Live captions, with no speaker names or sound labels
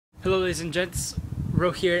Hello ladies and gents,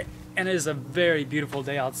 Ro here, and it is a very beautiful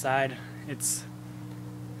day outside.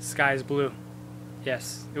 Sky is blue.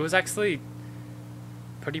 Yes, it was actually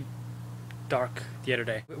pretty dark the other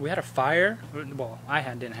day. We had a fire. Well,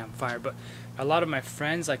 didn't have a fire, but a lot of my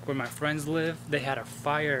friends, like where my friends live, they had a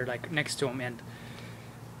fire like next to them, and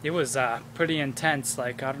it was pretty intense.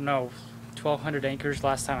 Like, I don't know, 1,200 acres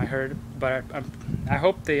last time I heard, but I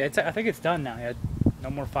hope I think it's done now. Yeah, no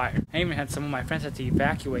more fire. I even had some of my friends had to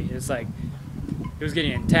evacuate. It was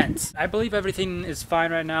getting intense. I believe everything is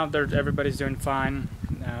fine right now. Everybody's doing fine.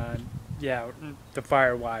 Yeah, the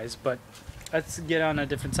fire wise, but let's get on a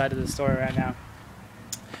different side of the story right now.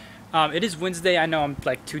 It is Wednesday. I know I'm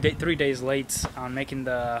like 3 days late on making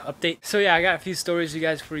the update. So yeah, I got a few stories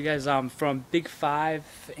for you guys from Big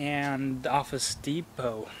 5 and Office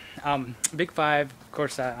Depot. Big 5, of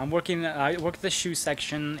course, I work at the shoe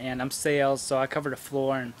section, and I'm sales, so I cover the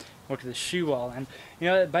floor and work at the shoe wall. And you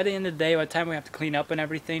know, by the end of the day, by the time we have to clean up and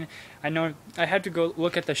everything, I know I had to go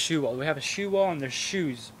look at the shoe wall. We have a shoe wall, and there's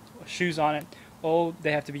shoes on it. Oh,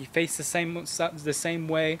 they have to be faced the same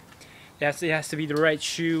way. It has to be the right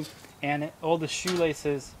shoe, and all the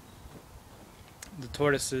shoelaces. The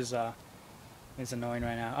tortoise is annoying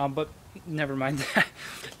right now. But never mind that.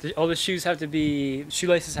 All the shoelaces have to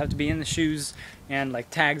be in the shoes, and like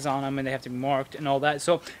tags on them, and they have to be marked and all that.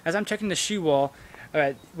 So as I'm checking the shoe wall,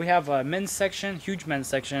 we have a men's section, huge men's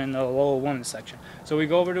section, and a little women's section. So we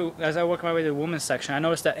go over to, as I work my way to the women's section, I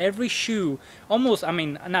noticed that every shoe,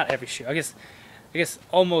 not every shoe, I guess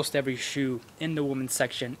almost every shoe in the women's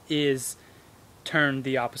section is turned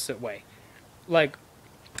the opposite way. Like,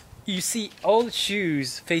 you see all the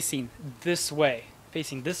shoes facing this way,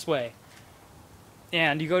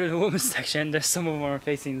 and you go to the women's section, there's some of them are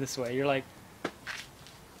facing this way. You're like,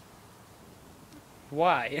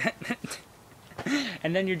 why?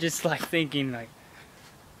 And then you're just like thinking, like,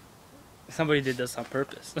 somebody did this on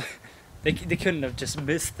purpose. They couldn't have just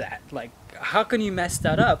missed that. Like, how can you mess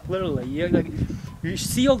that up? Literally, you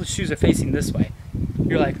see all the shoes are facing this way.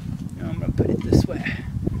 You're like, oh, I'm gonna put it this way.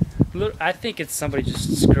 I think it's somebody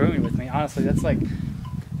just screwing with me. Honestly, that's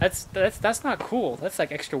not cool. That's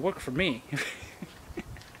like extra work for me.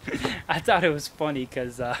 I thought it was funny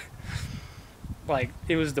because like,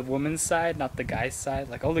 it was the woman's side, not the guy's side.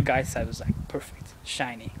 Like, all the guy's side was like perfect,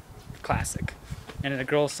 shiny, classic, and then the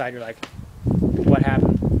girl's side, you're like, what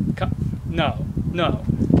happened? No.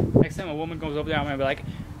 Next time a woman goes over there, I'm gonna be like,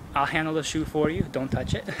 I'll handle the shoe for you. Don't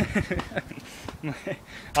touch it.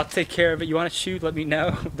 I'll take care of it. You want a shoe? Let me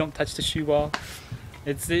know. Don't touch the shoe wall.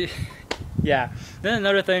 Yeah. Then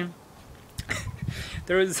another thing,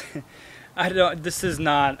 there was, I don't know, this is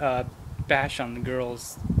not a bash on the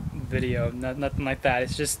girls video, nothing like that.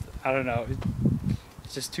 It's just, I don't know,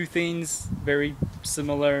 it's just two things very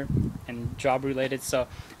similar and job related. So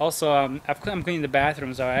also, I'm cleaning the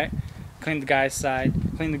bathrooms. All right, clean the guy's side,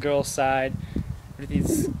 clean the girl's side.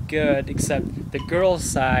 Everything's good, except the girl's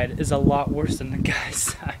side is a lot worse than the guy's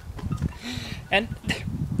side. And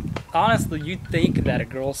honestly, you'd think that a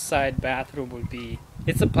girl's side bathroom would be,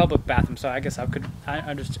 it's a public bathroom, so I guess I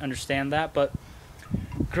understand that, but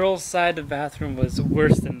girl's side of the bathroom was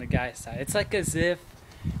worse than the guy's side. It's like as if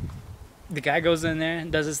the guy goes in there,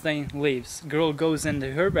 does his thing, leaves. Girl goes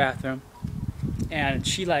into her bathroom, and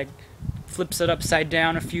she like flips it upside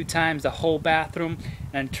down a few times, the whole bathroom,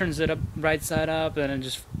 and turns it up right side up, and then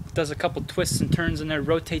just does a couple twists and turns in there,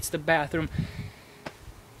 rotates the bathroom.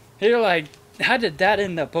 You're like, how did that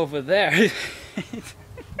end up over there?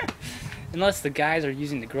 Unless the guys are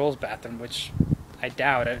using the girls' bathroom, which I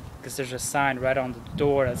doubt it, because there's a sign right on the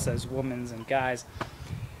door that says women's and guys.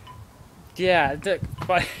 Yeah,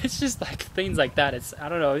 but it's just like things like that. I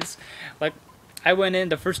don't know, it's like,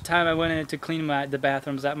 the first time I went in to clean the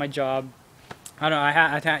bathrooms at my job. I don't know,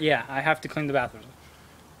 I have to clean the bathrooms.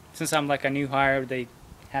 Since I'm like a new hire, they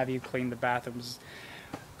have you clean the bathrooms.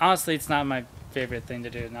 Honestly, it's not my favorite thing to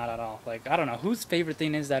do, not at all. Like, I don't know, whose favorite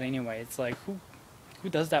thing is that anyway? It's like, who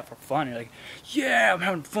does that for fun? You're like, yeah, I'm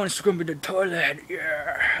having fun scrubbing the toilet,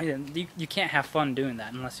 yeah. You can't have fun doing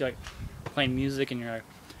that unless you're like playing music and you're like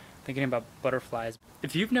thinking about butterflies.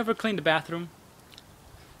 If you've never cleaned a bathroom,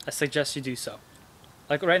 I suggest you do so.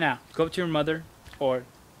 Like right now, go up to your mother or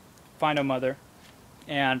find a mother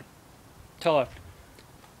and tell her,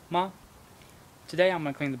 Mom, today I'm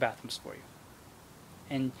going to clean the bathrooms for you.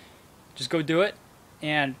 And just go do it,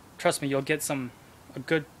 and trust me, you'll get a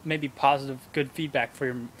good, maybe positive, good feedback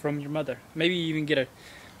from your mother. Maybe you even get a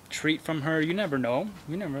treat from her. You never know.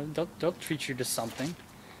 They'll treat you to something.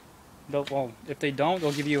 Well, if they don't,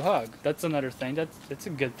 they'll give you a hug. That's another thing. That's a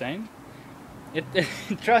good thing. It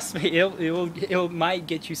trust me, it might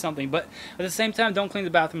get you something. But at the same time, don't clean the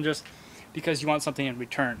bathroom just because you want something in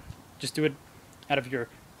return. Just do it out of your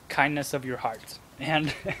kindness of your heart.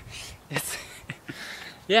 And it's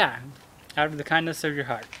yeah, out of the kindness of your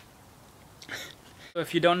heart. So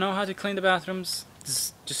if you don't know how to clean the bathrooms,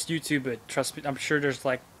 just YouTube it. Trust me, I'm sure there's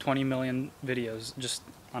like 20 million videos just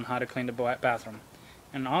on how to clean the bathroom.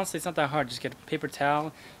 And honestly, it's not that hard. Just get a paper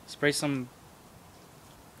towel, spray some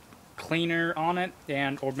cleaner on it,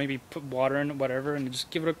 and or maybe put water in it, whatever, and just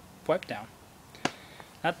give it a wipe down.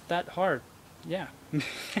 Not that hard. Yeah.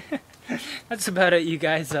 That's about it, you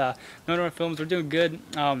guys. NOandROfilms, we're doing good.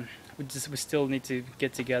 We still need to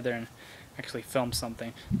get together and actually film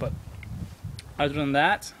something. But other than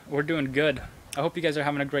that, we're doing good. I hope you guys are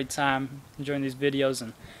having a great time enjoying these videos,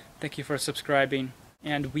 and thank you for subscribing.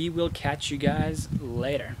 And we will catch you guys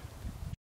later.